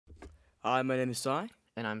Hi, my name is Sai.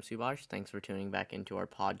 And I'm Subash. Thanks for tuning back into our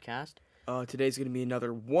podcast. Today's going to be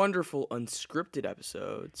another wonderful unscripted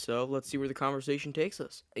episode, so let's see where the conversation takes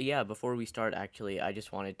us. Yeah, before we start, actually, I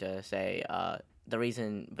just wanted to say the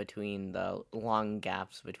reason between the long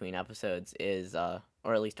gaps between episodes is, or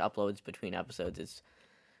at least uploads between episodes, is,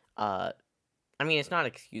 uh, I mean, it's not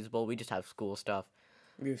excusable. We just have school stuff.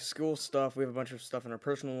 We have school stuff, we have a bunch of stuff in our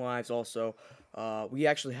personal lives also. We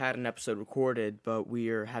actually had an episode recorded, but we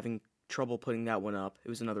are having trouble putting that one up. It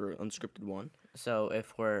was another unscripted one. So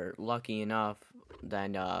if we're lucky enough,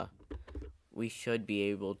 then we should be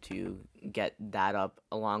able to get that up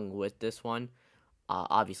along with this one.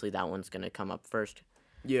 Obviously, that one's going to come up first.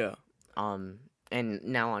 Yeah. And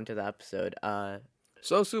now on to the episode.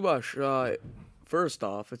 So, Subash, first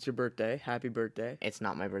off, it's your birthday. Happy birthday. It's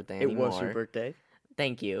not my birthday It anymore. was your birthday.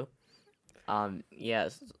 Thank you.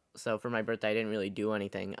 Yes. So for my birthday, I didn't really do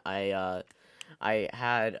anything. I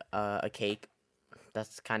had a cake.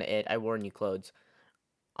 That's kind of it. I wore new clothes.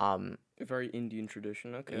 A very Indian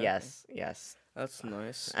tradition, okay. Yes, yes. That's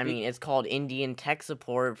nice. I mean, it's called Indian tech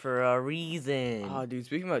support for a reason. Dude,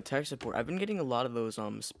 speaking about tech support, I've been getting a lot of those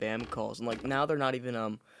spam calls, and like now they're not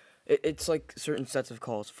even it's like certain sets of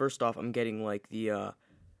calls. First off, I'm getting like the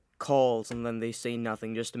calls, and then they say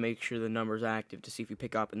nothing just to make sure the number's active to see if you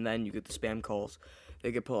pick up, and then you get the spam calls.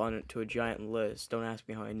 They get put on it to a giant list. Don't ask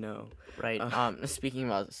me how I know. Right. Speaking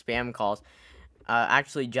about spam calls,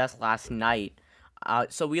 actually just last night,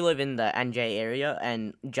 so we live in the NJ area,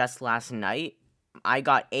 and just last night, I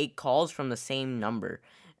got 8 calls from the same number,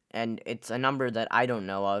 and it's a number that I don't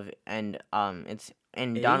know of, and it's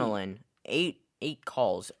in Eight? Dunellen. Eight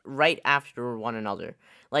calls right after one another.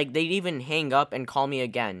 Like they'd even hang up and call me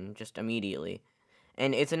again just immediately,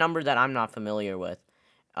 and it's a number that I'm not familiar with.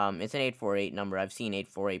 It's an 848 number. I've seen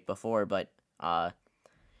 848 before, but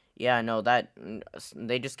yeah, no,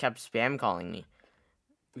 they just kept spam calling me.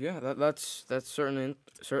 Yeah, that's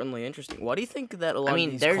certainly interesting. Why do you think that a lot mean,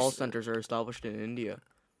 of these there's- call centers are established in India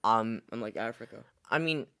Um, and like Africa? I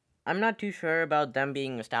mean, I'm not too sure about them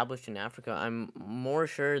being established in Africa. I'm more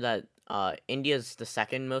sure that India's the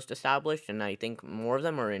second most established, and I think more of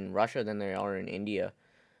them are in Russia than they are in India.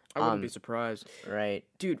 I wouldn't be surprised, Right?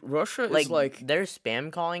 dude. Russia Like, is like they're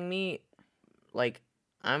spam calling me. Like,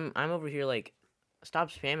 I'm over here like, stop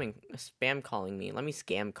spam calling me. Let me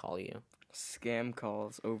scam call you. scam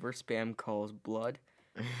calls over spam calls, blood.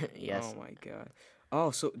 Yes. Oh my god.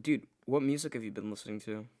 Oh, so dude, what music have you been listening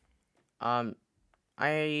to?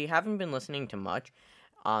 I haven't been listening to much.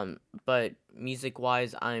 But music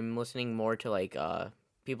wise, I'm listening more to like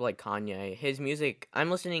people like Kanye. His music, I'm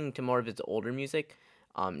listening to more of his older music.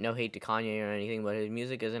 No hate to Kanye or anything, but his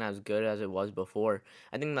music isn't as good as it was before.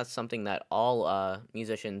 I think that's something that all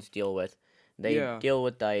musicians deal with. They Yeah. deal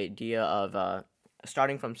with the idea of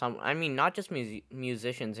starting from I mean, not just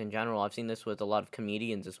musicians in general. I've seen this with a lot of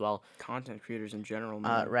comedians as well. Content creators in general,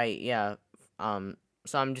 man. Right, yeah.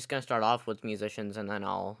 So I'm just gonna start off with musicians, and then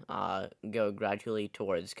I'll go gradually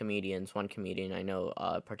towards comedians. One comedian I know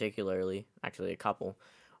particularly, actually a couple.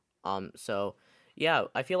 So yeah,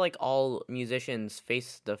 I feel like all musicians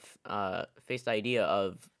face the idea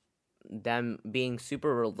of them being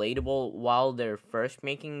super relatable while they're first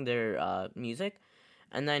making their music,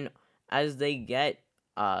 and then as they get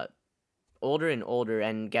older and older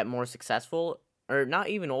and get more successful, or not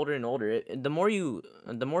even older and older, the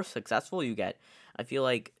more successful you get, I feel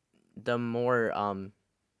like the more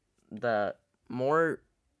the more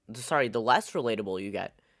the less relatable you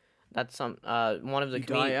get. That's one of the You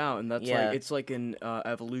die out, and that's yeah. like it's like an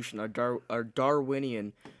evolution, a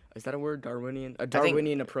Darwinian. Is that a word? Darwinian? A think-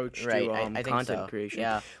 Darwinian approach right, to I think content so. creation.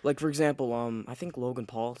 Yeah. Like for example, I think Logan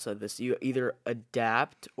Paul said this. You either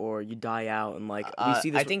adapt or you die out, and like we see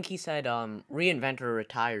this. I think he said reinvent or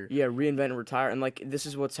retire. Yeah, reinvent and retire, and like this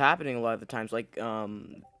is what's happening a lot of the times. Like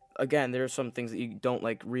again, there are some things that you don't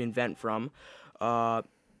like reinvent from,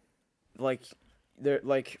 like there,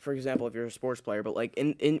 like for example, if you're a sports player, but like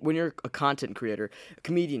in when you're a content creator, a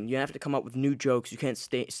comedian, you have to come up with new jokes. You can't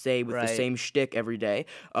stay with the Right. same shtick every day.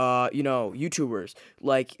 YouTubers,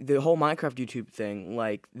 like the whole Minecraft YouTube thing,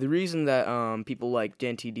 like the reason that people like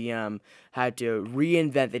DanTDM had to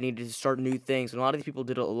reinvent, they needed to start new things, and a lot of these people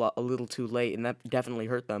did it a little too late, and that definitely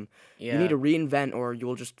hurt them. Yeah. You need to reinvent, or you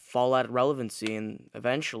will just fall out of relevancy, and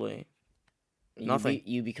eventually, nothing.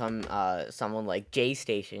 You become someone like J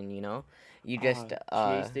Station. You know, you just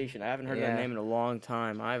J Station. I haven't heard yeah. that name in a long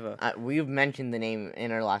time. We've mentioned the name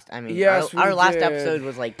in our last. I mean, Yes, our we last did. episode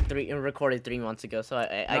was like recorded 3 months ago, so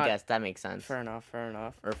I Not- guess that makes sense. Fair enough.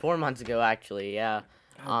 Or 4 months ago, actually. Yeah.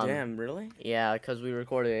 Oh, damn, really? Yeah, because we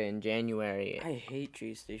recorded it in January. I hate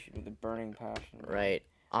J Station with a burning passion. Right.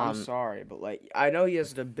 I'm Um, sorry, but like I know he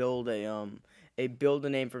has to build a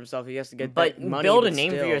name for himself. He has to get but that money, build a but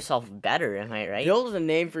name for still. yourself better, am I right? Build a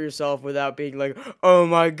name for yourself without being like, oh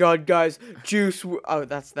my god, guys, Oh,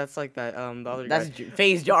 that's like that the other That's guy.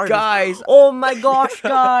 FaZe Jarvis. Guys. Oh my gosh,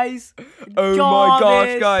 guys. Oh my gosh,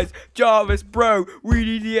 Jarvis. guys, Jarvis, bro, we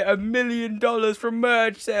need to get $1 million from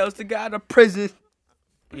merch sales to get out of prison.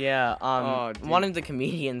 Yeah, Oh, dude. one of the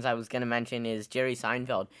comedians I was gonna mention is Jerry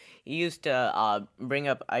Seinfeld. He used to bring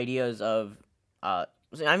up ideas of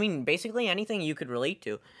I mean basically anything you could relate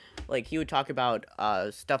to. Like he would talk about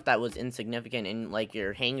stuff that was insignificant in like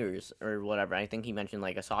your hangers or whatever. I think he mentioned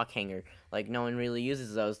like a sock hanger. Like no one really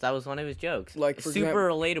uses those. That was one of his jokes. Like, for super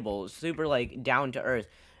relatable, super like down to earth.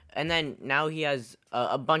 And then now he has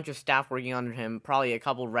a bunch of staff working under him, probably a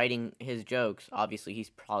couple writing his jokes. Obviously, he's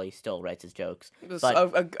probably still writes his jokes. But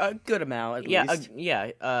A good amount, at yeah,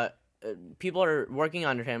 least. people are working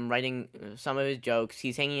under him, writing some of his jokes.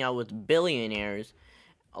 He's hanging out with billionaires.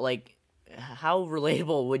 Like, how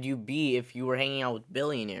relatable would you be if you were hanging out with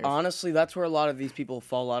billionaires? Honestly, that's where a lot of these people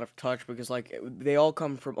fall out of touch because, like, they all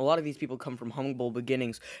come from. A lot of these people come from humble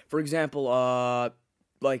beginnings. For example,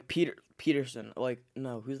 like Peterson. Like,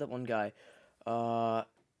 no, who's that one guy?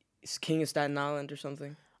 Is King of Staten Island or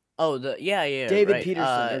something? Oh, yeah, David right.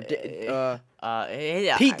 Peterson.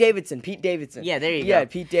 Yeah, Pete Davidson. Pete Davidson. Yeah, there you Yeah, go.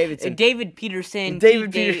 Pete Davidson. David Peterson.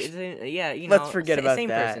 David Pete Peterson. Yeah, you know. Let's forget about same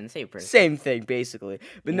that. Person, same person. Same thing, basically.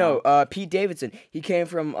 But You no, Pete Davidson. He came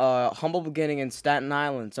from humble beginning in Staten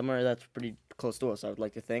Island, somewhere that's pretty close to us, I would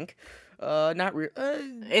like to think. Not real.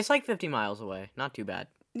 It's like 50 miles away. Not too bad.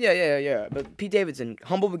 Yeah. But Pete Davidson,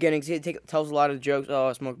 humble beginnings. He tells a lot of jokes. Oh,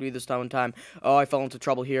 I smoked weed this time. Oh, I fell into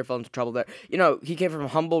trouble here, fell into trouble there. You know, he came from a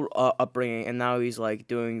humble upbringing, and now he's like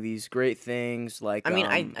doing these great things, like I mean,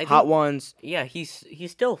 I Hot think- Ones. Yeah, he's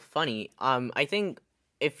still funny. I think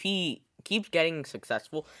if he keeps getting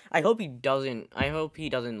successful, I hope he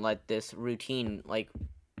doesn't let this routine like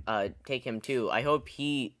take him too. I hope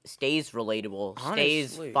he stays relatable,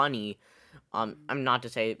 stays Honestly. funny. I'm not to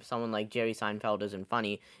say someone like Jerry Seinfeld isn't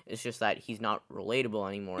funny. It's just that he's not relatable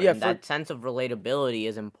anymore. Yeah, and that sense of relatability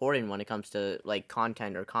is important when it comes to like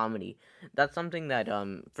content or comedy. That's something that,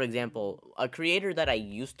 for example, a creator that I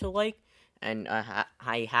used to like, and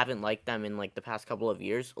I haven't liked them in like the past couple of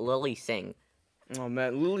years, Lily Singh. Oh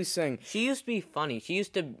man, Lily Singh. She used to be funny. She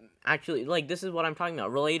used to actually like this is what I'm talking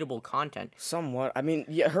about, relatable content. Somewhat. I mean,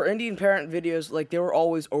 yeah, her Indian parent videos, like, they were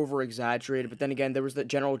always over exaggerated. But then again, there was the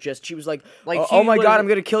general gist. She was like, Like, oh she my was- god, I'm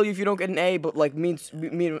gonna kill you if you don't get an A. But like, me and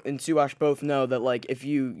Suash both know that like, if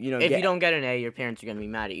you If you don't get an A, your parents are gonna be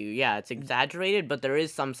mad at you. Yeah, it's exaggerated, but there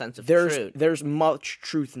is some sense of truth. there's much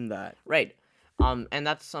truth in that. Right. And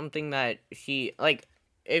that's something that she like.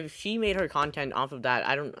 If she made her content off of that,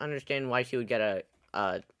 I don't understand why she would get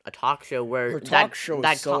a talk show where Her talk show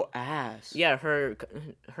that is so ass. yeah, her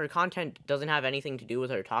content doesn't have anything to do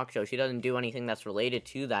with her talk show. She doesn't do anything that's related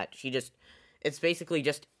to that. It's basically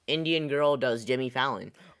just Indian girl does Jimmy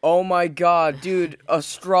Fallon. Oh my god, dude, a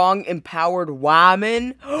strong, empowered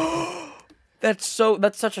woman. That's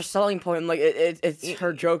such a selling point. Like, it's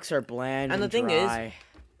her jokes are bland And the thing is, dry.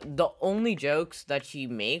 The only jokes that she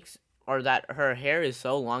makes are that her hair is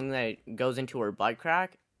so long that it goes into her butt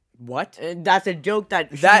crack. What? That's a joke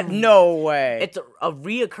No way. It's a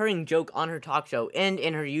reoccurring joke on her talk show and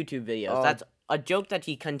in her YouTube videos. Oh. That's a joke that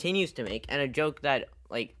she continues to make, and a joke that,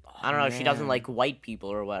 like, I don't know, she doesn't man. like white people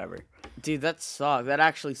or whatever. Dude, that sucks. That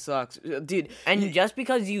actually sucks. Dude, And just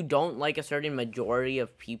because you don't like a certain majority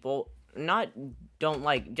of people, just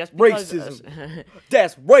because Racism.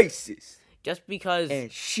 That's racist. just because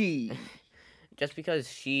And she. just because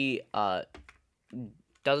she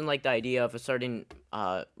doesn't like the idea of a certain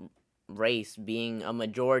race being a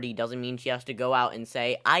majority doesn't mean she has to go out and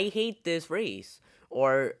say I hate this race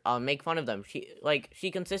or make fun of them.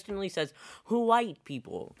 She consistently says who white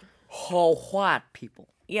people. Whole white people.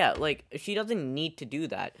 Yeah, like she doesn't need to do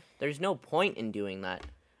that. There's no point in doing that.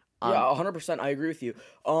 Yeah, 100%. I agree with you.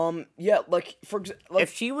 Yeah, like for example,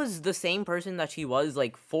 If she was the same person that she was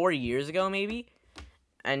like 4 years ago, maybe,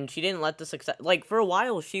 and she didn't let the success, like for a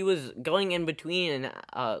while, she was going in between and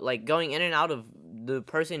like going in and out of the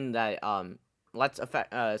person that lets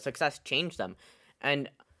success change them, and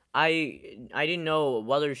I didn't know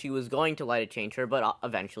whether she was going to let it change her, but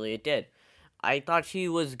eventually it did. I thought she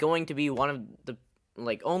was going to be one of the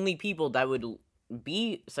like only people that would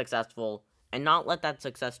be successful and not let that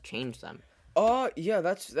success change them. Yeah,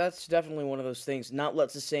 that's definitely one of those things. Not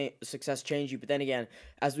let the same success change you, but then again,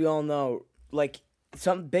 as we all know, like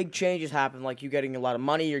some big changes happen, like you getting a lot of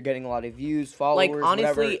money, you're getting a lot of views, Like, followers, whatever.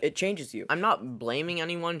 honestly, It changes you. I'm not blaming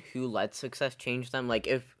anyone who lets success change them. Like,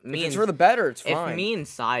 If it's for the better, it's if fine. me and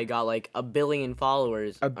Sai got like 1 billion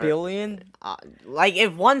followers, A billion? like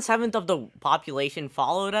if 1/7 of the population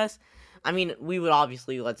followed us, I mean, we would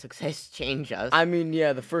obviously let success change us. I mean,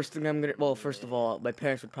 yeah, the first thing well, first of all, my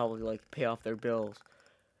parents would probably like pay off their bills.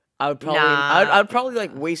 I would probably, Nah. I'd probably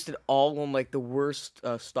like waste it all on like the worst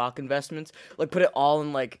stock investments, like put it all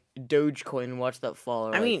in like Dogecoin and watch that fall.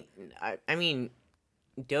 Or, I like, mean, I mean,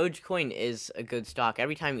 Dogecoin is a good stock.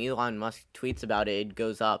 Every time Elon Musk tweets about it, it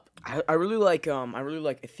goes up. I really like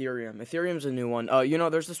Ethereum. Ethereum's a new one. You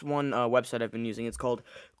know, there's this one website I've been using. It's called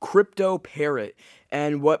Crypto Parrot,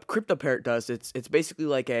 and what Crypto Parrot does, it's basically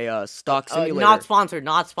like a stock simulator. Not sponsored.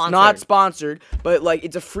 Not sponsored. Not sponsored, but like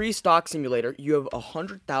it's a free stock simulator. You have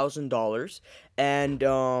 $100,000, and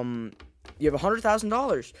you have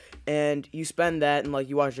 $100,000, and you spend that, and like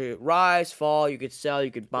you watch it rise, fall. You could sell,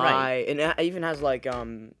 you could buy, Right. and it even has like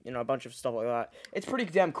you know, a bunch of stuff like that. It's pretty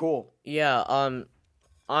damn cool. Yeah.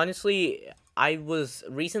 Honestly, I was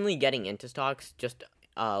recently getting into stocks, just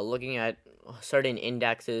looking at certain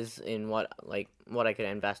indexes in what I could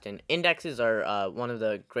invest in. Indexes are one of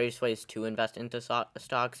the greatest ways to invest into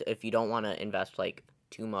stocks if you don't want to invest like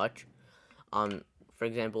too much. For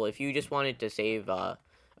example, if you just wanted to save a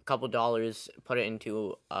couple dollars, put it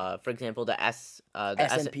into for example the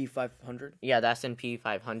S&P 500. yeah, the S&P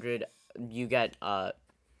 500, you get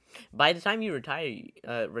by the time you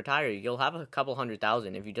retire, you'll have a couple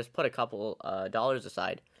 100,000 if you just put a couple dollars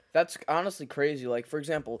aside. That's honestly crazy. Like, for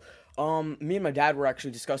example, me and my dad were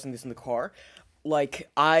actually discussing this in the car. Like,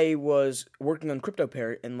 I was working on Crypto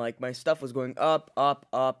Parrot, and like my stuff was going up, up,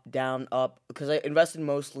 up, down, up, because I invested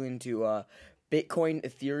mostly into Bitcoin,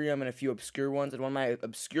 Ethereum, and a few obscure ones. And one of my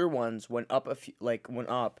obscure ones went up went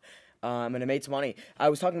up. And I made some money. I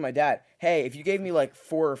was talking to my dad. Hey, if you gave me like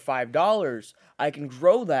 $4 or $5, I can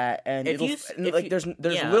grow that, and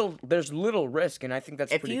there's little risk, and I think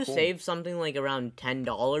that's if pretty you cool. save something like around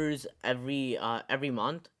 $10 every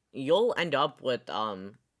month, you'll end up with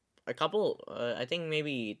a couple I think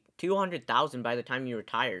maybe 200,000 by the time you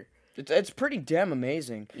retire. It's pretty damn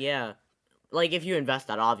amazing. Yeah, like if you invest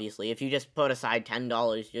that, obviously. If you just put aside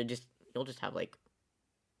 $10, you'll just have like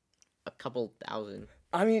a couple thousand.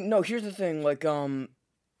 I mean, no, here's the thing, like,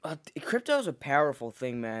 crypto is a powerful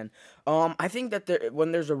thing, man. I think that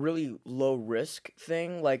when there's a really low risk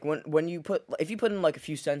thing, like when if you put in like a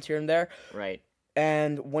few cents here and there, Right.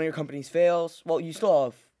 and one of your companies fails, well, you still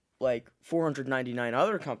have like 499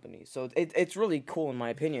 other companies, so it's really cool in my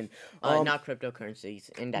opinion. Not cryptocurrencies,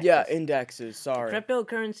 indexes. Yeah, indexes. Sorry.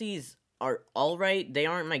 Cryptocurrencies are all right. They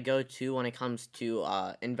aren't my go-to when it comes to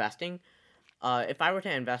investing. If I were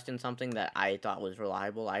to invest in something that I thought was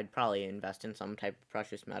reliable, I'd probably invest in some type of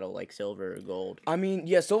precious metal like silver or gold. I mean,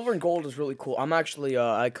 yeah, silver and gold is really cool. I'm actually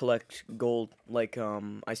I collect gold. Like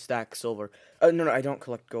I stack silver. No, I don't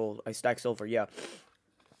collect gold. I stack silver. Yeah.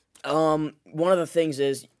 One of the things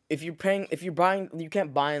is if you're buying, you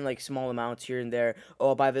can't buy in like small amounts here and there. Oh,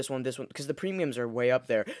 I'll buy this one, because the premiums are way up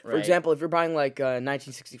there. For Right. example, if you're buying like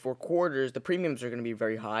 1964 quarters, the premiums are going to be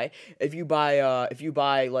very high. If you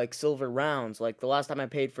buy like silver rounds, like the last time I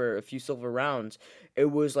paid for a few silver rounds,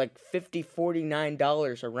 it was like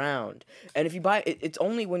 $49 a round. And if you buy it's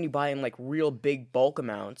only when you buy in like real big bulk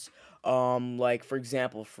amounts. Like for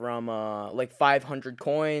example, from like 500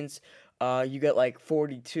 coins. You get like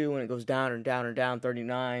 42, and it goes down and down and down,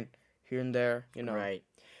 39 here and there, you know. Right.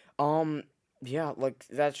 Yeah, like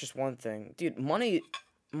that's just one thing, dude. Money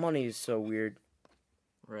is so weird.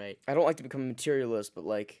 Right. I don't like to become a materialist, but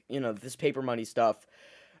like, you know, this paper money stuff,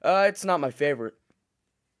 it's not my favorite.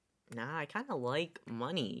 Nah, I kind of like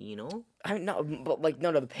money, you know? I mean, no, but like,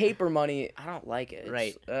 no, the paper money, I don't like it.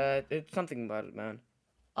 Right. It's something about it, man.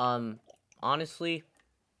 Honestly,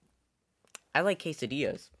 I like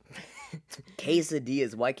quesadillas.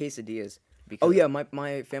 Quesadillas. Why quesadillas? Because Oh yeah, my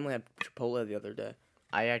family had Chipotle the other day.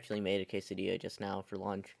 I actually made a quesadilla just now for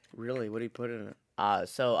lunch. Really? What do you put in it?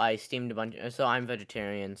 So I steamed a bunch. So I'm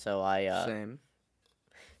vegetarian. So Same.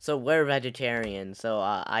 So we're vegetarian. So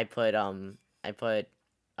I put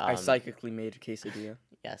I psychically made a quesadilla.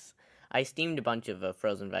 Yes, I steamed a bunch of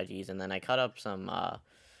frozen veggies, and then I cut up some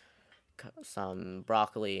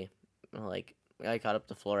broccoli. Like I cut up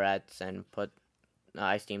the florets and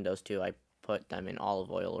I steamed those too. I put them in olive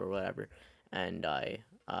oil or whatever, and I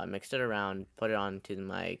mixed it around, put it onto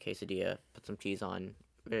my quesadilla, put some cheese on.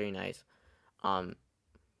 Very nice. Oh,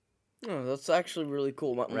 that's actually really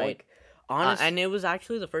cool. Right. Like, honestly, And it was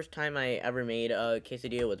actually the first time I ever made a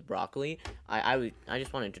quesadilla with broccoli. I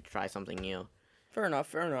just wanted to try something new. fair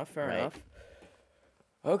enough. Right.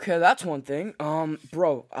 Okay, that's one thing.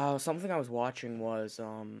 Bro, something I was watching was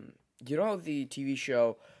you know the TV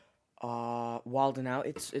show Wild and Out.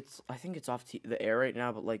 It's I think it's off the air right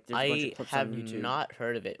now, but like there's a bunch of I clips on have YouTube. not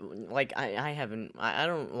heard of it. Like I haven't. I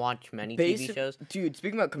don't watch many TV Basic, shows. dude.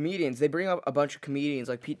 Speaking about comedians, they bring up a bunch of comedians.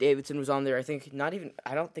 Like Pete Davidson was on there. I think not even.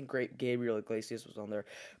 I don't think Great Gabriel Iglesias was on there.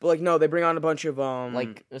 But like no, they bring on a bunch of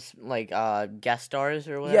Guest stars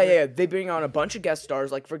or Yeah, whatever. yeah, yeah. They bring on a bunch of guest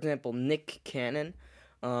stars. Like for example, Nick Cannon.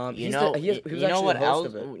 He was You know actually what the host else?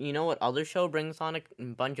 of it. You know what other show brings on a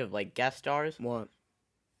bunch of like guest stars? What?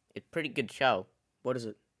 It's a pretty good show. What is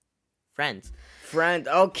it? Friends. Friend.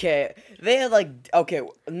 Okay, they had like okay.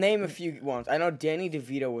 Name a few ones. I know Danny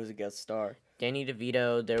DeVito was a guest star. Danny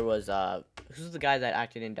DeVito. There was who's the guy that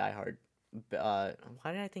acted in Die Hard? Why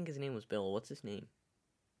did I think his name was Bill? What's his name?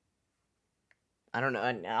 I don't know.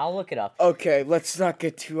 I'll look it up. Okay, let's not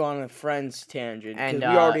get too on a Friends tangent because And we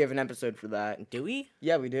already have an episode for that. do we?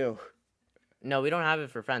 Yeah, we do. No, we don't have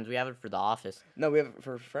it for Friends. We have it for The Office. No, we have it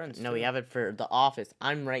for Friends. No, too. we have it for The Office.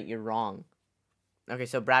 I'm right. You're wrong. Okay,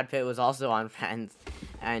 so Brad Pitt was also on Friends,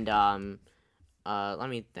 and let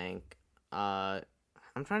me think.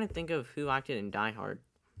 I'm trying to think of who acted in Die Hard.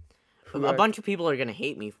 Who A act- bunch of people are gonna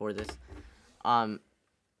hate me for this.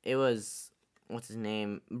 It was what's his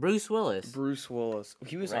name? Bruce Willis. Bruce Willis.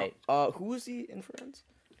 He was Right. Who was he in Friends?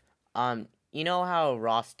 You know how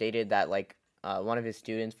Ross dated that one of his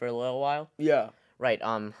students for a little while? Yeah. Right.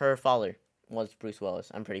 Her father was Bruce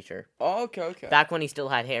Willis. I'm pretty sure. Oh, okay, okay. Back when he still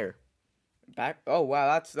had hair. Back. Oh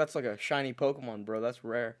wow, that's like a shiny Pokemon, bro. That's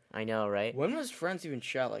rare. I know, right? When was Friends even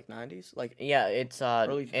shot? Like 90s? Like Yeah, it's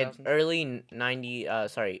Early it's 2000s? early 90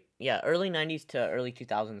 early 90s to early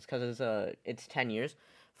 2000s cuz it's 10 years.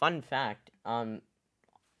 Fun fact,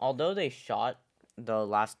 although they shot the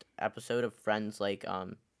last episode of Friends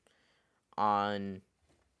on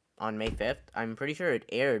May 5th, I'm pretty sure it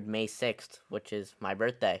aired May 6th, which is my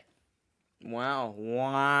birthday.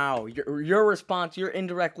 wow. You're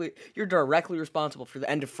directly responsible for the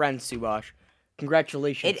end of Friends, Subash.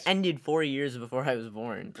 Congratulations. It ended 4 years before I was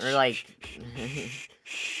born. Or like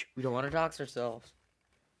Shh. We don't want to dox ourselves.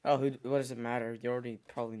 Oh, what does it matter? You already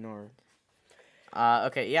probably know her.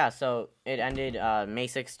 okay, yeah, so it ended May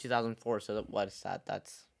 6th, 2004. So what is that?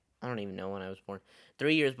 That's I don't even know when I was born.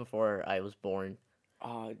 3 years before I was born.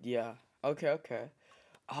 Yeah. Okay.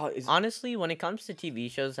 Honestly, when it comes to TV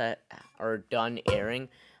shows that are done airing,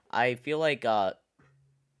 I feel like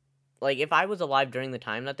if I was alive during the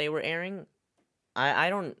time that they were airing, I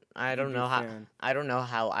don't You'd be know a how fan. I don't know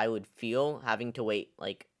how I would feel having to wait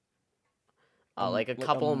like a like a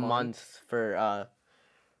couple of month? months for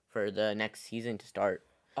the next season to start.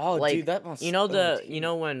 Oh, like, dude, that must. You know oh, you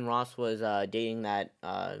know when Ross was dating that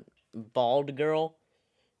bald girl?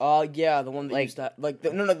 Yeah, the one that like, used that. Like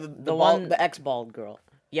the the bald, one- the ex bald girl.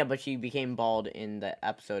 Yeah, but she became bald in the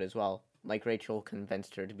episode as well. Like Rachel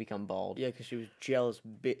convinced her to become bald. Yeah, because she was jealous.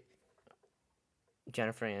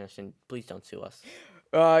 Jennifer Aniston, please don't sue us.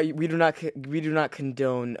 We do not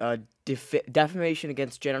condone defamation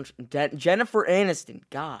against Jennifer Aniston.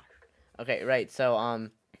 God. Okay, right. So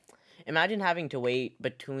imagine having to wait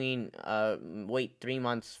 3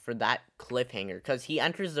 months for that cliffhanger because he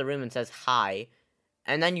enters the room and says hi,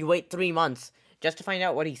 and then you wait 3 months just to find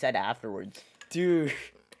out what he said afterwards. Dude.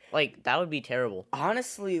 Like that would be terrible.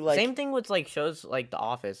 Honestly, like Same thing with like shows like The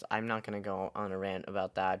Office. I'm not gonna go on a rant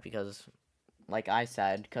about that because, like I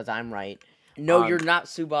said, because I'm right. no, um, you're not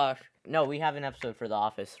Subash. No, we have an episode for The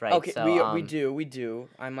Office, right? Okay, so, we do.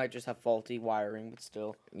 I might just have faulty wiring, but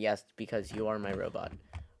still. Yes, because you are my robot.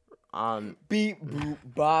 Beep boop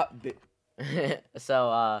bop.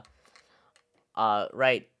 So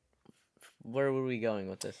right. Where were we going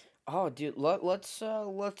with this? Oh, dude, let's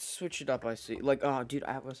switch it up. I see. Like, oh, dude,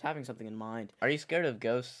 I was having something in mind. Are you scared of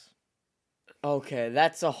ghosts? Okay,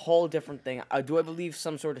 that's a whole different thing. Do I believe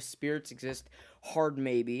some sort of spirits exist? Hard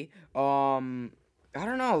maybe. I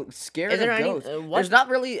don't know. Scared Is there of any- ghosts. what- There's not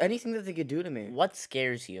really anything that they could do to me. What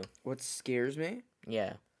scares you? What scares me?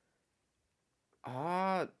 Yeah.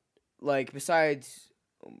 Like besides,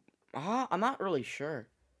 I'm not really sure.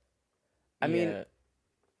 I mean,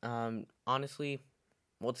 honestly,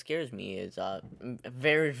 what scares me is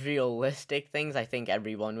very realistic things. I think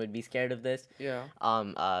everyone would be scared of this. yeah.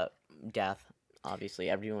 Death. Obviously,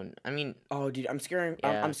 everyone. I mean, Oh, dude, I'm scared.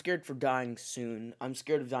 Yeah. I'm scared for dying soon. I'm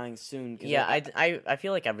scared of dying soon. 'Cause yeah, I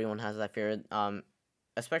feel like everyone has that fear.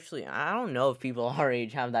 Especially I don't know if people our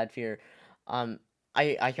age have that fear.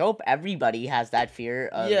 I hope everybody has that fear.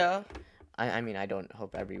 yeah. I mean, I don't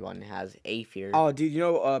hope everyone has a fear. Oh, dude, you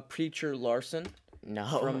know Preacher Larson?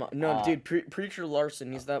 No. From no, dude, Preacher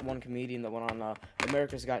Larson. He's that one comedian that went on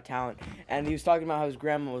America's Got Talent, and he was talking about how his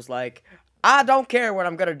grandma was like, "I don't care when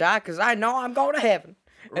I'm gonna die, cause I know I'm going to heaven."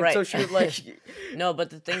 And Right. so she was like, No,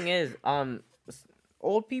 but the thing is,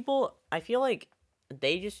 old people, I feel like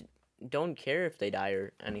they just don't care if they die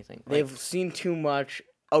or anything. Like, "They've seen too much.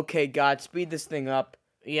 Okay, God, speed this thing up."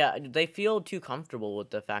 yeah, they feel too comfortable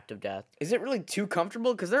with the fact of death. Is it really too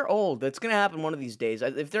comfortable? Cause they're old. It's gonna happen one of these days.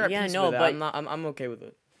 If they're at Yeah, peace no, with it, but- I'm not. I'm okay with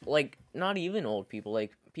it. Like, not even old people,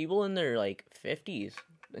 like people in their like 50s.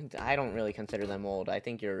 I don't really consider them old. I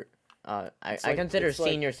think you're I like- consider it's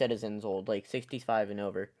like- senior citizens old, like 65 and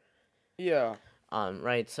over. Yeah.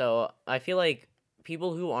 Right. So I feel like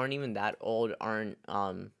people who aren't even that old aren't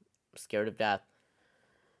scared of death.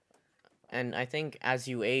 And I think as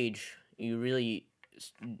you age, you really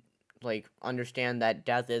like understand that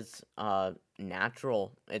death is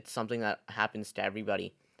natural. It's something that happens to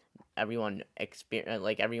everybody. Everyone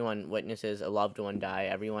everyone witnesses a loved one die.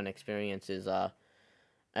 Everyone experiences death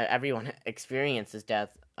at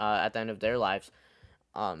the end of their lives.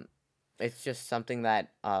 It's just something that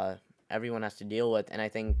everyone has to deal with, and I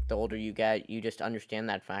think the older you get, you just understand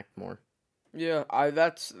that fact more. Yeah.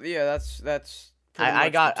 That's pretty I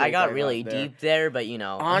much got the take really there. deep there, but you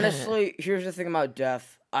know, Honestly, here's the thing about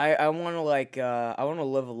death. I want to I want to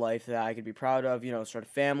live a life that I could be proud of. You know, start a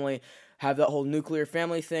family, have that whole nuclear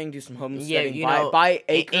family thing, do some homesteading, you buy know, buy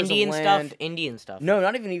acres Indian of land. stuff, Indian stuff. No,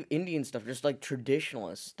 not even Indian stuff. Just like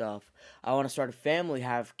traditionalist stuff. I want to start a family,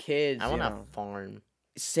 have kids. I want you a know. farm.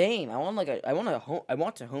 Same. I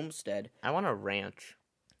want to homestead. I want a ranch.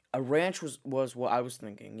 A ranch was what I was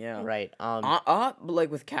thinking. Yeah. Right. But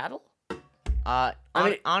like with cattle. I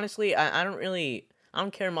mean- Honestly, I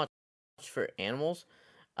don't care much for animals.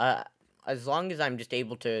 As long as I'm just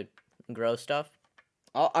able to grow stuff.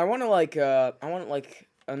 I want a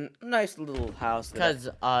nice little house. Because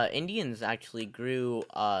Indians actually grew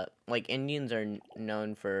like Indians are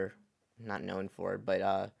known for, not known for, but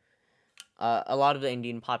a lot of the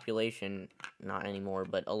Indian population, not anymore,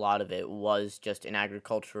 but a lot of it was just an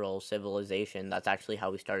agricultural civilization. That's actually how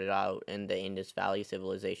we started out in the Indus Valley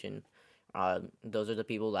civilization. Those are the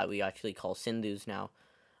people that we actually call Sindhus now.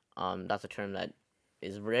 That's a term that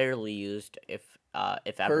is rarely used, if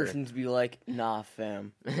ever. Persians be like, nah,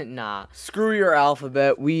 fam. Nah. Screw your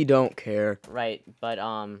alphabet. We don't care. Right, but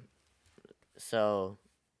so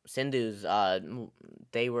Sindhus,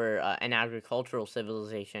 they were an agricultural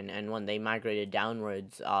civilization, and when they migrated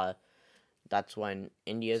downwards, that's when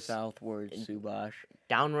India's Southward, Subash.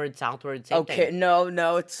 downward, southward, same Okay, thing.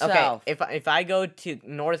 no, it's Okay, south. if I go to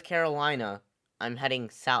North Carolina, I'm heading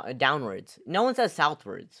south downwards. No one says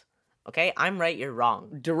southwards. Okay, I'm right, you're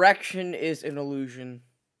wrong. Direction is an illusion.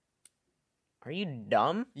 Are you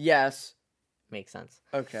dumb? Yes. Makes sense.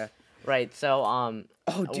 Okay. Right, so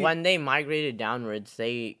Oh, dude. when they migrated downwards,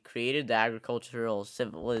 they created the agricultural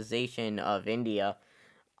civilization of India.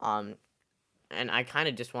 And I kind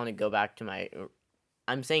of just want to go back to my,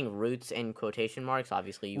 I'm saying roots in quotation marks.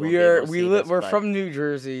 Obviously, you won't be able to see this, We're but- from New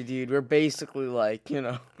Jersey, dude. We're basically like,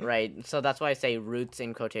 right. So that's why I say roots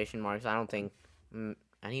in quotation marks. I don't think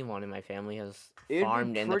anyone in my family has it'd be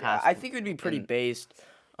farmed in the pretty- past. I think it'd be pretty in- based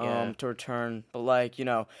Yeah. to return, but like,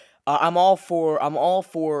 I'm all for I'm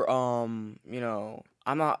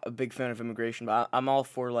not a big fan of immigration, but I'm all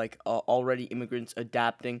for like already immigrants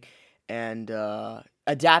adapting and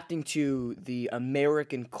adapting to the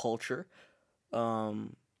American culture,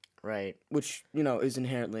 right. which is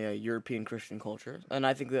inherently a European Christian culture, and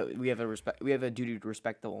I think that we have a duty to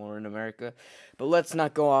respect that while we're in America. But let's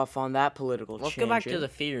not go off on that political. Let's go back to the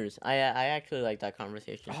fears. I actually like that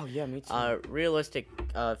conversation. Oh yeah, me too. Realistic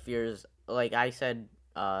fears, like I said,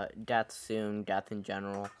 death soon, death in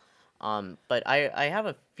general. But I have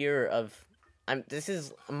a fear of, this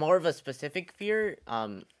is more of a specific fear.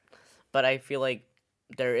 But I feel like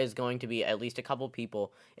there is going to be at least a couple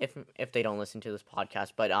people, if they don't listen to this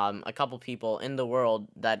podcast, but a couple people in the world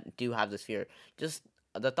that do have this fear. Just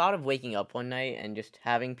the thought of waking up one night and just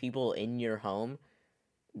having people in your home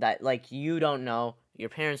that like you don't know, your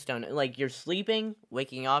parents don't know, like you're sleeping,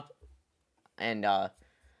 waking up, and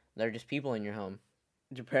they're just people in your home.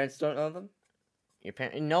 Your parents don't know them? Your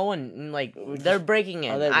parent, no one, like Just- they're breaking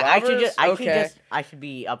in. are they I should just, robbers? Okay. I should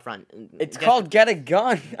be upfront. It's Just- called get a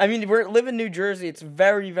gun. I mean, we live in New Jersey. It's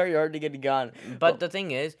very, very hard to get a gun. But the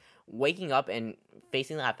thing is, waking up and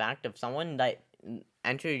facing that fact of someone that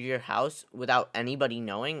entered your house without anybody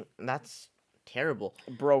knowing, that's terrible.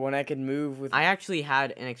 Bro, when I could move with... I actually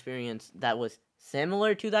had an experience that was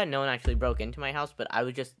similar to that. No one actually broke into my house, but I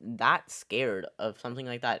was just that scared of something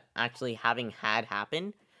like that actually having had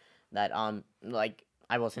happened that like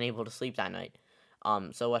I wasn't able to sleep that night.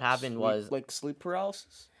 So what happened was like sleep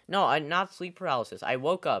paralysis. no, not sleep paralysis. I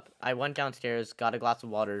woke up. I went downstairs, got a glass of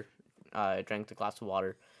water, drank the glass of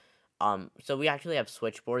water. So we actually have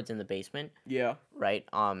switchboards in the basement, Yeah. right?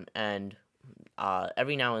 And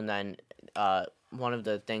every now and then, one of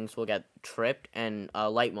the things will get tripped and a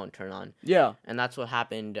light won't turn on. Yeah. And that's what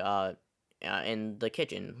happened in the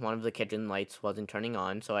kitchen. One of the kitchen lights wasn't turning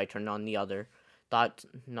on, so I turned on the other. Thought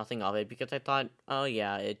nothing of it because I thought, oh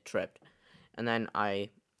yeah, it tripped. And then I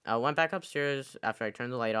went back upstairs after I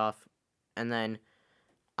turned the light off, and then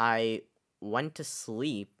I went to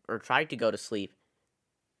sleep or tried to go to sleep,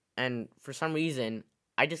 and for some reason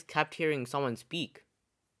I just kept hearing someone speak.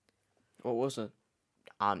 What was it?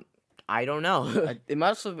 I don't know. It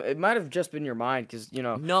might have just been your mind, because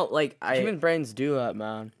No, like human brains do that,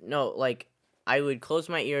 man. no, like I would close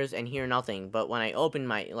my ears and hear nothing, but when I opened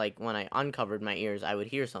when I uncovered my ears, I would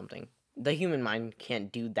hear something. The human mind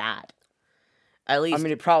can't do that. At least I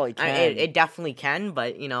mean, it probably can. it definitely can,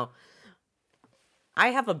 but I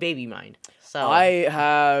have a baby mind, so I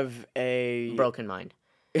have a broken mind.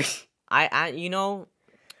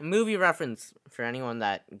 Movie reference for anyone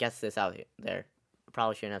that gets this out there.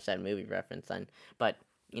 Probably shouldn't have said movie reference then, but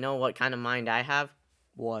you know what kind of mind I have?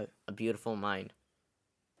 What A Beautiful Mind.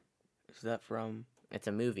 is that from? It's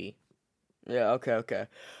a movie. Yeah. Okay.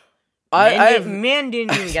 Man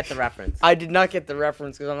didn't even get the reference. I did not get the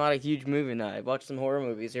reference because I'm not a huge movie nut. I watch some horror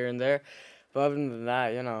movies here and there, but other than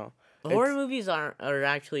that, Horror movies are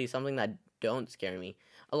actually something that don't scare me.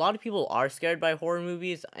 A lot of people are scared by horror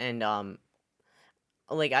movies, and I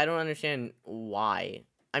don't understand why.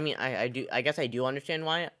 I mean, I do. I guess I do understand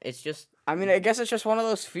why. It's just I mean, I guess it's just one of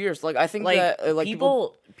those fears. Like, I think like that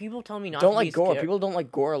people tell me not don't to like be gore. scared. People don't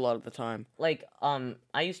like gore a lot of the time.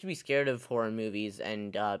 I used to be scared of horror movies,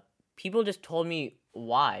 and people just told me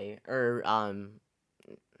why, or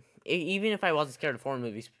even if I wasn't scared of horror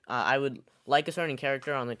movies, I would like a certain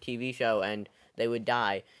character on the TV show, and they would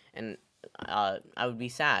die, and I would be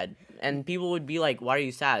sad, and people would be like, "Why are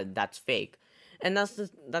you sad? That's fake." And that's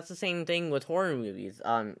the same thing with horror movies.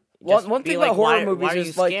 One thing about horror movies why are you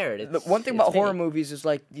is like scared? the one thing about horror fake. movies is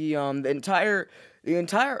like the entire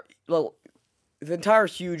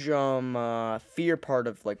huge fear part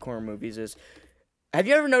of like horror movies is. Have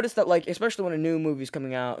you ever noticed that, like, especially when a new movie's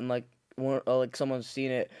coming out and like someone's seen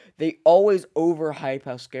it, they always overhype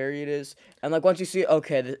how scary it is, and like once you see it,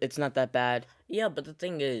 okay, it's not that bad. Yeah, but the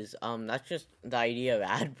thing is, that's just the idea of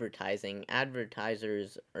advertising.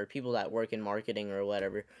 Advertisers or people that work in marketing or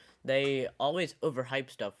whatever, they always overhype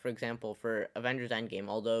stuff. For example, for Avengers Endgame,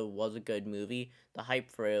 although it was a good movie, the hype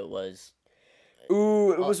for it was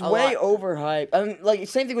Ooh, it was way overhyped. I mean, like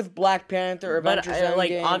same thing with Black Panther, Avengers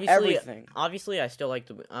Endgame, everything. Obviously, I still like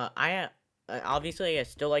the. Obviously, I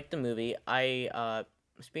still like the movie.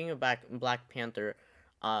 Speaking of Black Panther,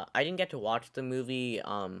 I didn't get to watch the movie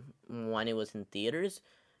when it was in theaters,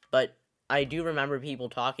 but I do remember people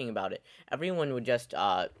talking about it. Everyone would just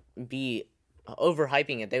be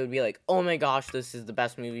overhyping it. They would be like, "Oh my gosh, this is the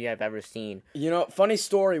best movie I've ever seen." Funny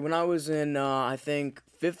story. When I was in, I think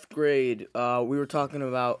 5th grade, we were talking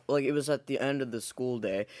about like it was at the end of the school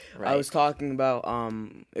day. Right. I was talking about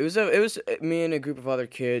it was me and a group of other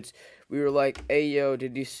kids. We were like, "Hey yo,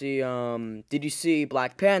 did you see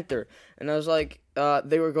Black Panther?" And I was like,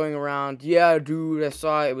 they were going around, "Yeah, dude, I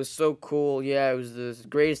saw it. It was so cool. Yeah, it was the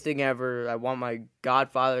greatest thing ever. I want my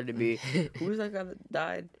godfather to be." Who was that guy that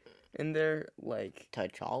died in there? Like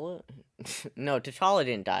T'Challa? No, T'Challa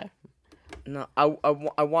didn't die. No, I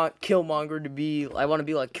want Killmonger to be. I want to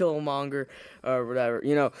be like Killmonger, or whatever.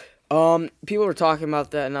 People were talking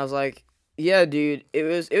about that, and I was like, yeah, dude, it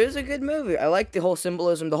was a good movie. I like the whole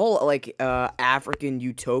symbolism, the whole like African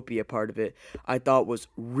utopia part of it. I thought was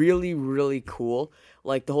really really cool.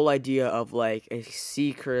 Like the whole idea of like a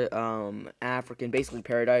secret African, basically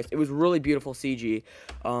paradise. It was really beautiful CG.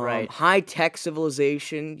 Right. High tech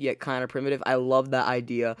civilization, yet kind of primitive. I love that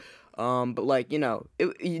idea. But like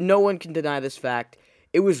no one can deny this fact.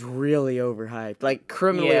 It was really overhyped, like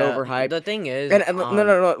criminally overhyped. The thing is, And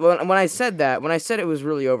no. When I said it was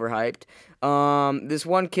really overhyped. This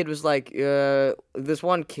one kid was like,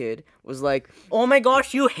 "Oh my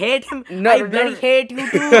gosh, you hate him! No, I very hate you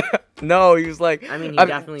too." No, he was like, I mean, he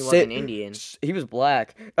definitely wasn't Indian. He was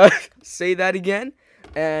black. Say that again,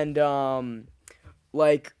 and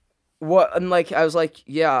like. What and like I was like,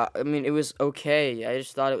 yeah, I mean it was okay. I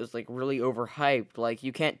just thought it was like really overhyped. Like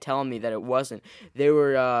you can't tell me that it wasn't. They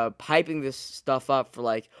were piping this stuff up for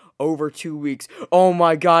like over 2 weeks. Oh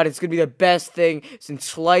my god, it's gonna be the best thing since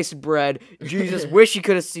sliced bread. Jesus, wish you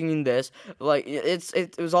could have seen this. Like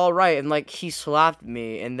it was all right, and like he slapped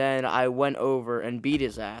me, and then I went over and beat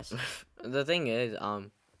his ass. the thing is,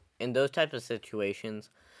 in those types of situations,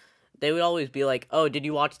 they would always be like, "Oh, did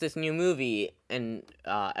you watch this new movie?" And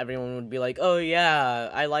everyone would be like, "Oh yeah,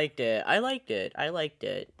 I liked it. I liked it. I liked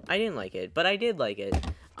it. I didn't like it, but I did like it."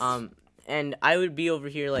 And I would be over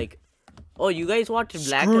here like, "Oh, you guys watched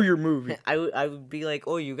Black?" Screw your movie. I would be like,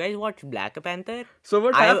 "Oh, you guys watched Black Panther?" So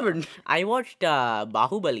what happened? I watched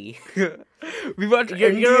Bahubali. We watched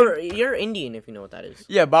You're Indian if you know what that is.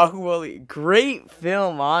 Yeah, Bahubali. Great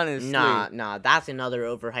film, honestly. Nah, that's another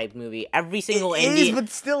overhyped movie. Every single It Indian, is, but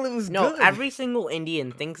still, it was no, good. every single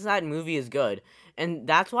Indian thinks that movie is good, and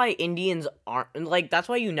that's why Indians aren't like. That's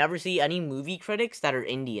why you never see any movie critics that are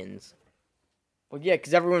Indians. Well, yeah,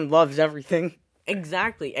 because everyone loves everything.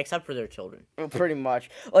 Exactly, except for their children. Well, pretty much.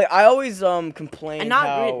 Like, I always complain And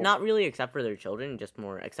not really except for their children, just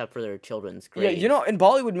more except for their children's grades. Yeah, you know, in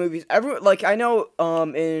Bollywood movies, everyone, like, I know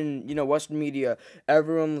in Western media,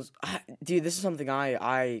 everyone's, dude, this is something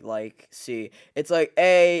I like see. It's like,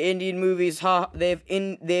 hey, Indian movies,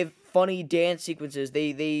 they've funny dance sequences.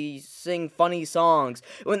 They sing funny songs.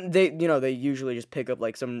 When they usually just pick up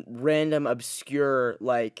like some random obscure,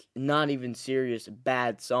 like, not even serious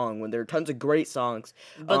bad song when there are tons of great songs,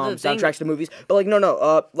 But soundtracks to movies. But like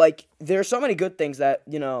no, like there's so many good things that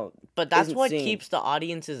But that's isn't what seen. keeps the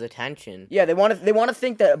audience's attention. Yeah, they want to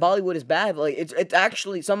think that Bollywood is bad. But, like it's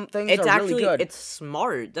actually some things It's are actually really good. it's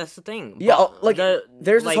smart. That's the thing. Yeah, like The-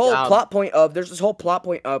 there's this like, whole plot point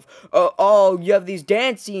of oh, you have these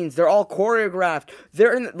dance scenes, they're all choreographed.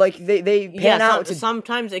 They're in like they pan out to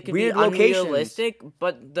sometimes it could weird be locations. unrealistic,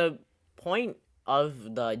 but the point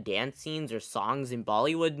of the dance scenes or songs in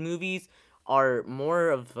Bollywood movies are more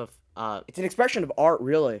of a It's an expression of art,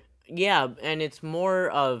 really. yeah, and it's more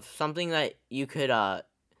of something that you could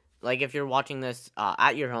like if you're watching this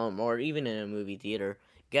at your home or even in a movie theater,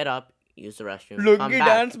 get up, use the restroom, Look come at back.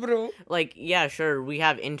 dance, bro. Like yeah, sure, we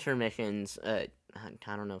have intermissions.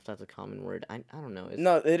 I don't know if that's a common word. I don't know.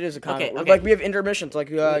 No, it is a common. Okay, word. okay. Like we have intermissions. Like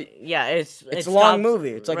yeah, it's it a long stops- movie.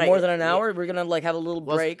 It's like right, more than an yeah. hour. We're gonna like have a little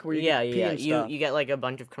Well, break where you yeah, can pee yeah. and You stuff. you get like a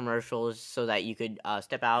bunch of commercials so that you could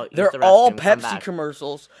step out. use They're the all restroom, come Pepsi back.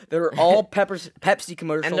 commercials. They're all Pepsi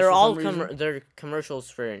commercials. And they're for all some reason. they're commercials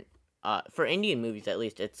for Indian movies at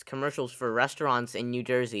least. It's commercials for restaurants in New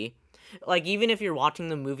Jersey. Like even if you're watching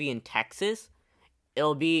the movie in Texas,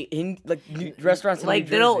 it'll be in like restaurants. like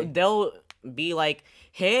in New Jersey. they'll be like,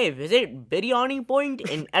 "Hey, visit Biryani Point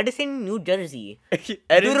in Edison, New Jersey."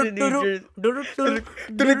 Edison, New Jersey.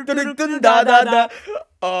 Da, da, da.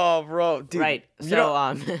 Oh, bro, dude. Right. you So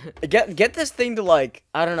know, get this thing to like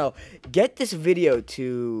I don't know. Get this video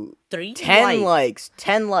to 3 10 likes,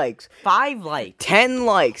 10 likes, 5 likes, 10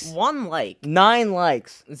 likes, 1 like, 9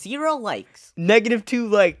 likes, 0 likes. -2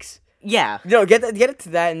 likes. Yeah. Get it to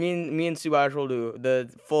that, and me and Subhash will do the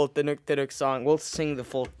full Tinuk Tinuk song. We'll sing the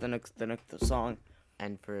full Tinuk Tinuk song.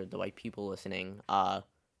 And for the white people listening,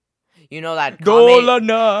 you know that common,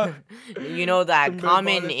 Dolana. you know that Tumbe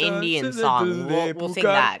common wale Indian chanse song. dil We'll sing puka.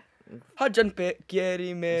 that. Hajan pe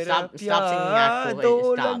kyeri mera Stop singing actual hit.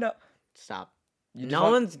 dolana. Stop. You just No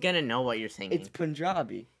want- one's gonna know what you're singing. It's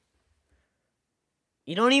Punjabi.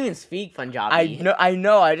 You don't even speak Punjabi. I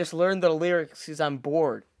know. I just learned the lyrics because I'm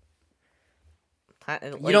bored.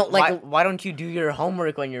 You don't like Why don't you do your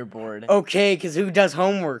homework when you're bored? Okay, because who does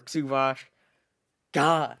homework, Subhash?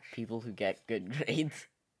 Gosh. People who get good grades.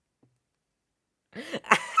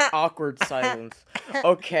 Awkward silence.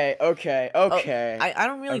 Okay. I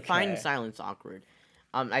don't really find Okay. silence awkward.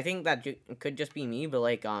 I think that could just be me, but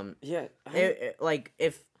like Yeah. like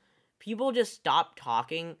if people just stop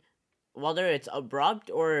talking, whether it's abrupt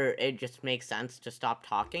or it just makes sense to stop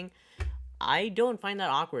talking, I don't find that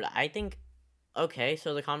awkward. I think, okay,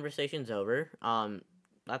 so the conversation's over.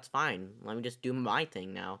 That's fine. Let me just do my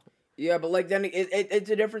thing now. Yeah, but like then it's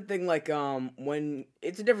a different thing. Like when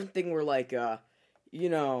it's a different thing where like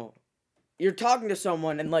you're talking to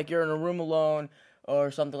someone and like you're in a room alone or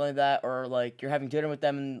something like that, or like you're having dinner with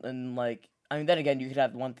them and like I mean then again you could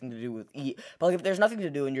have one thing to do with eat, but like if there's nothing to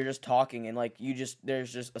do and you're just talking and like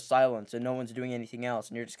there's just a silence and no one's doing anything else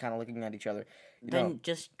and you're just kind of looking at each other. Then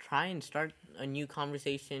just try and start a new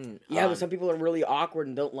conversation. Yeah, but some people are really awkward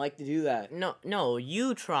and don't like to do that. No,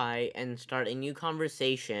 you try and start a new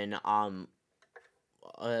conversation,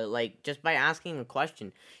 like, just by asking a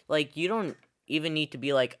question. Like, you don't even need to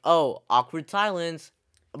be like, oh, awkward silence,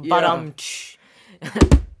 but,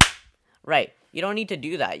 right, you don't need to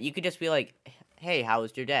do that. You could just be like, hey, how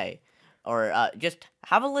was your day? Or, just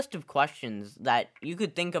have a list of questions that you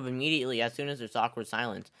could think of immediately as soon as there's awkward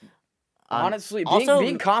silence. Honestly, also,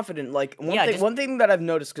 being confident, like Yeah, one thing that I've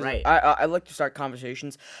noticed, because Right. I like to start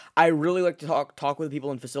conversations. I really like to talk with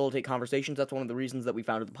people and facilitate conversations. That's one of the reasons that we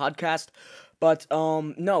founded the podcast. But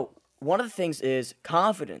no, one of the things is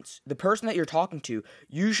confidence. The person that you're talking to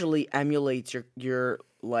usually emulates your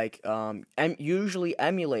like usually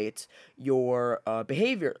emulates your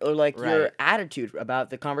behavior or like your Right. attitude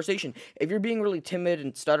about the conversation. If you're being really timid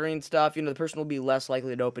and stuttering and stuff, the person will be less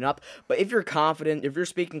likely to open up. But if you're confident, if you're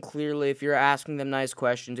speaking clearly, if you're asking them nice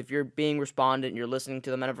questions, if you're being respondent, you're listening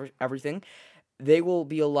to them and everything, they will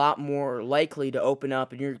be a lot more likely to open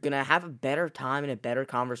up, and you're gonna have a better time and a better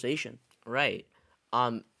conversation. Right.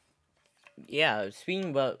 Um, yeah,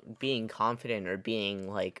 speaking about being confident or being,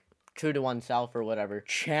 like, true to oneself or whatever.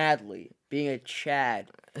 Chadley, being a Chad,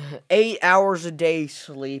 8 hours a day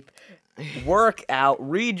sleep, work out,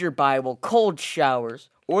 read your Bible, cold showers.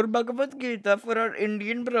 Or Bhagavad Gita for our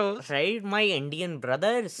Indian bros. Right? My Indian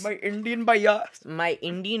brothers. My Indian bhaiya. My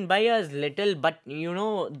Indian bhaiya is little, but you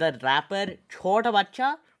know the rapper Chota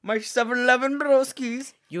Bacha? My 7-Eleven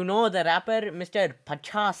broskies. You know the rapper Mr.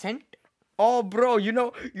 Pacha Cent? Oh, bro, you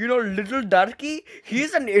know Little Darky?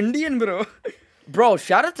 He's an Indian, bro. Bro,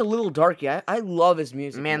 shout out to Little Darky. I love his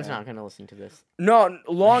music. Man's man. not gonna listen to this. No,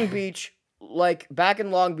 Long Beach, like back in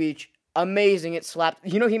Long Beach, amazing. It slapped.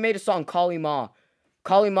 He made a song, Kali Ma.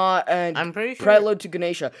 Kali Ma and I'm pretty sure. Prelude to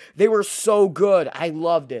Ganesha. They were so good. I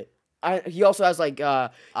loved it. He also has like he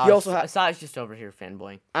also has. Sai's just over here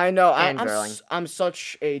fanboying. I know. Fangirling. I'm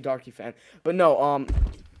such a Darky fan. But no,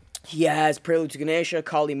 he has Prelude to Ganesha,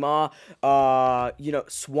 Kali Ma.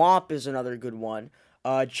 Swamp is another good one.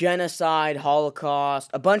 Genocide, Holocaust,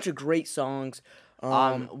 a bunch of great songs.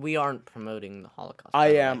 We aren't promoting the Holocaust. I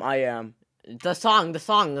by the am. way. I am. The song.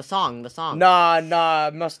 Nah,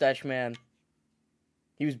 Mustache Man.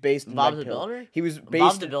 He was based in Bob Red the Pill. Builder? He was Bob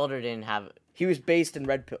based. the Builder didn't have. He was based in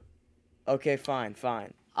Red Pill. Okay, fine.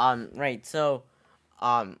 Right. So,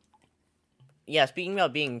 yeah. Speaking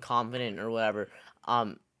about being confident or whatever,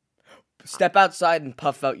 Step outside and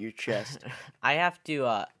puff out your chest. I have to.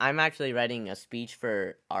 I'm actually writing a speech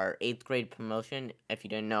for our 8th grade promotion. If you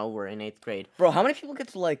didn't know, we're in 8th grade. Bro, how many people get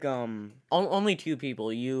to like Only 2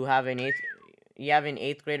 people. You have an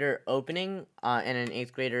 8th grader opening, and an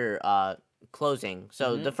 8th grader closing.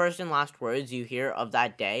 So the first and last words you hear of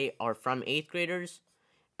that day are from 8th graders,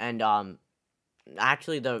 and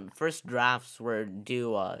actually the first drafts were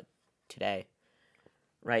due today.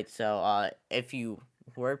 Right. So if you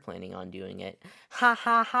were planning on doing it,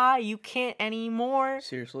 you can't anymore.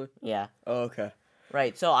 Seriously? Yeah. Oh, okay.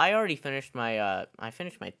 Right. So I already finished my I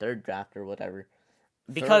finished my 3rd draft or whatever.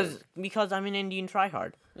 Because I'm an Indian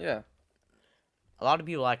tryhard. Yeah. A lot of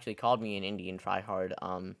people actually called me an Indian tryhard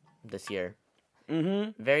this year.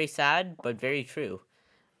 Mm-hmm. Very sad, but very true.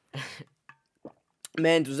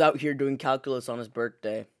 Mans was out here doing calculus on his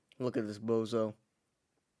birthday. Look at this bozo.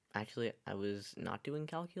 Actually, I was not doing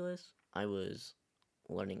calculus. I was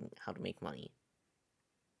learning how to make money.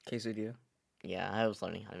 Quesadilla. Yeah, I was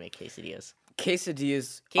learning how to make quesadillas.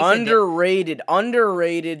 Quesadillas.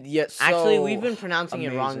 Underrated, yet so Actually, we've been pronouncing it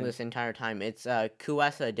wrong amazing. this entire time. It's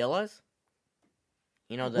quesadillas.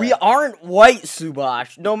 You know We aren't white,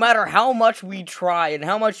 Subash. No matter how much we try and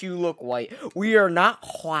how much you look white, we are not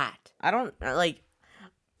white. I don't like.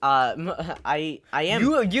 I am.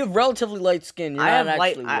 You have relatively light skin. You're not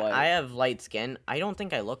actually white. I have light skin. I don't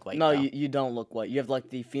think I look white. No, though. you don't look white. You have like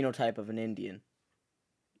the phenotype of an Indian.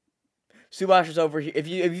 Subash is over here. If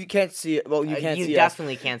you can't see it, well, you can't see it. You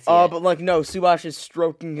definitely can't see it. But like no, Subash is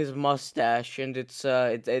stroking his mustache, and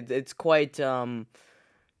it's quite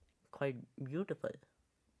quite beautiful.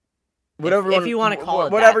 Whatever if you want to call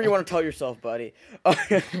it whatever that. you want to tell yourself, buddy.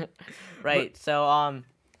 Right. So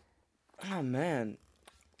Oh man.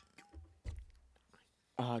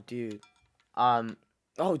 Oh dude.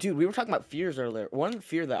 Oh dude, we were talking about fears earlier. One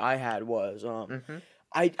fear that I had was Mm-hmm.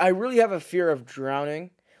 I really have a fear of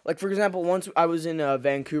drowning. Like for example, once I was in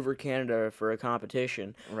Vancouver, Canada for a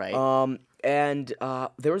competition. Right. And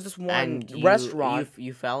there was this one And restaurant.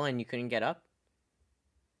 You fell and you couldn't get up.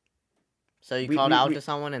 So you We- called we- out we- to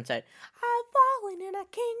someone and said, "I'm falling and I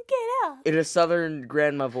can't get up." In a southern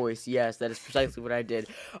grandma voice, yes, that is precisely what I did.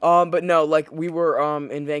 But no, like we were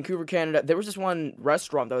in Vancouver, Canada. There was this one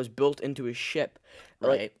restaurant that was built into a ship,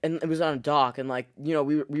 like, Right. and it was on a dock, and like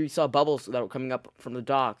we saw bubbles that were coming up from the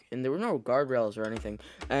dock, and there were no guardrails or anything,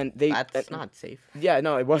 and That's not safe. Yeah,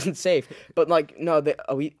 no, it wasn't safe. But like no, there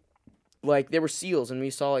were seals, and we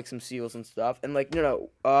saw like some seals and stuff, and like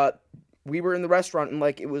we were in the restaurant, and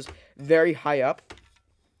like it was very high up,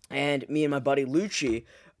 and me and my buddy Lucci,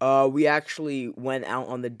 we actually went out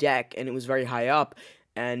on the deck, and it was very high up,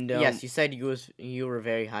 And Yes, you said you were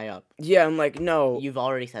very high up. yeah, I'm like, no, You've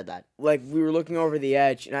already said that. like we were looking over the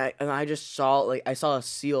edge, and I just saw like I saw a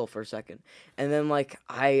seal for a second, and then like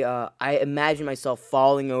I imagined myself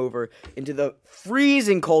falling over into the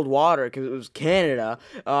freezing cold water because it was Canada.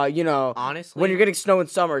 You know, Honestly, when you're getting snow in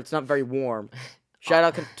summer, it's not very warm. Shout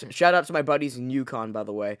out to my buddies in Yukon, by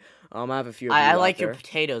the way. I have a few. Of you I out like your there.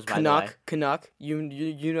 potatoes, by the way. Canuck. You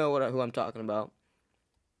know who I'm talking about.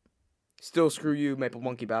 Still, screw you, maple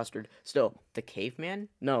monkey bastard. Still, The caveman?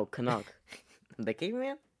 no, Canuck. The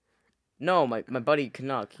caveman? No, my buddy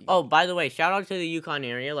Canuck. Oh, by the way, shout out to the Yukon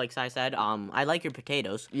area. Like I said, I like your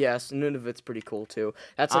potatoes. Yes, Nunavut's pretty cool too.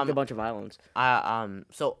 That's like a bunch of islands.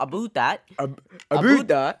 So about that, About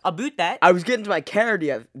that, about that, I was getting to my carrot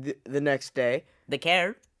the next day. the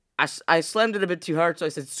care, I slammed it a bit too hard, so I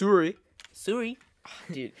said sorry. Suri.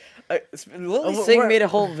 Dude, Lily Oh, Singh we're- made a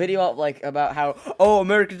whole video up, like about how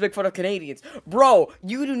Americans make fun of Canadians. Bro,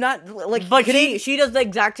 you do not like. But Canadian- she does the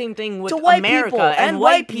exact same thing with to white America people and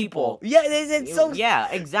white people. Yeah, it's so Yeah,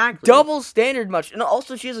 exactly. double standard much, and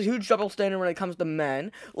also she has a huge double standard when it comes to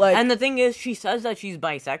men. Like, And the thing is, she says that she's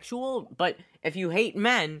bisexual, but if you hate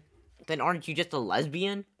men, then aren't you just a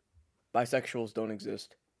lesbian? bisexuals don't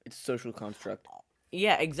exist. It's a social construct.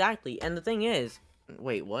 Yeah, exactly. And the thing is,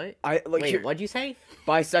 wait, what? Wait, Wait, what'd you say?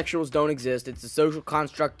 bisexuals don't exist. It's a social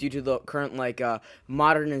construct due to the current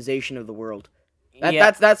modernization of the world. Yeah.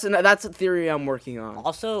 That's a theory I'm working on.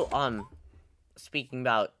 Also, speaking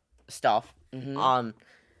about stuff,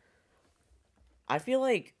 I feel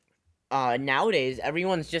like nowadays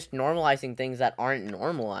everyone's just normalizing things that aren't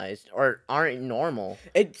normalized or aren't normal.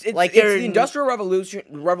 It's Like, it's they're the industrial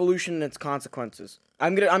revolution and its consequences.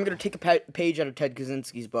 I'm gonna take a page out of Ted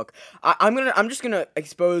Kaczynski's book. I'm just gonna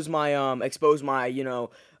expose my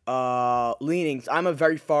leanings. I'm a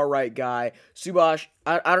very far right guy. Subash,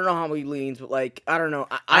 I don't know how he leans, but like I don't know.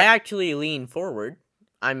 I actually lean forward.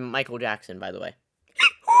 I'm Michael Jackson, by the way.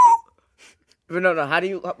 But no. How do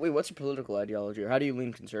you wait? What's your political ideology, or how do you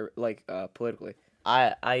lean politically?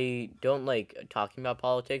 I don't like talking about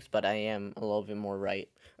politics, but I am a little bit more right.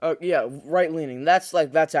 Yeah, right leaning. That's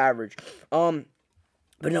average.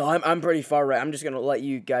 But no, I'm pretty far right. I'm just gonna let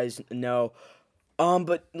you guys know.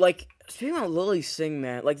 But like speaking about Lily Singh,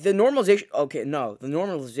 man, like the normalization. Okay, no, the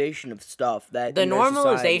normalization of stuff that The in our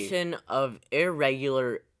society- normalization of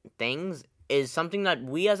irregular things is something that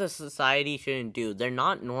we as a society shouldn't do. They're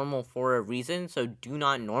not normal for a reason, so do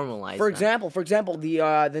not normalize For them. example, the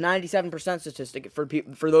 97% statistic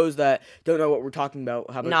for those that don't know what we're talking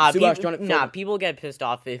about. How about Nah, Subash, do you wanna fill the- people get pissed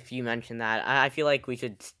off if you mention that. I feel like we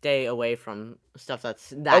should stay away from stuff that's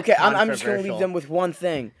that Okay, I'm just gonna leave controversial. them with one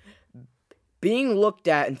thing. Being looked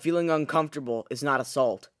at and feeling uncomfortable is not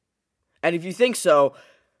assault. And if you think so,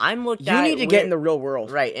 I'm looked you at need to get in the real world.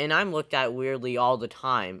 right, and I'm looked at weirdly all the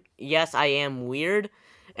time. Yes, I am weird,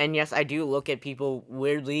 and yes, I do look at people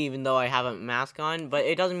weirdly even though I have a mask on, but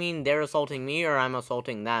it doesn't mean they're assaulting me or I'm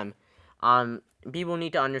assaulting them. People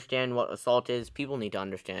need to understand what assault is. People need to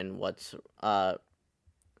understand what's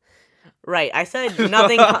right. I said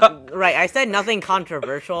nothing right. I said nothing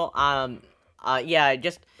controversial. Yeah,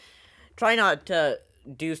 just try not to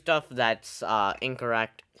do stuff that's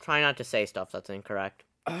incorrect. Try not to say stuff that's incorrect.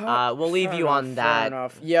 We'll leave Fair you enough, on fair that.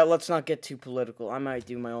 enough. Yeah, let's not get too political. I might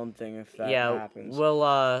do my own thing if that Yeah, happens.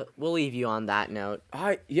 we'll leave you on that note.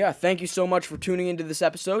 Yeah, thank you so much for tuning into this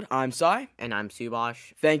episode. I'm Sai. And I'm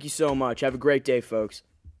Subash. Thank you so much. Have a great day, folks.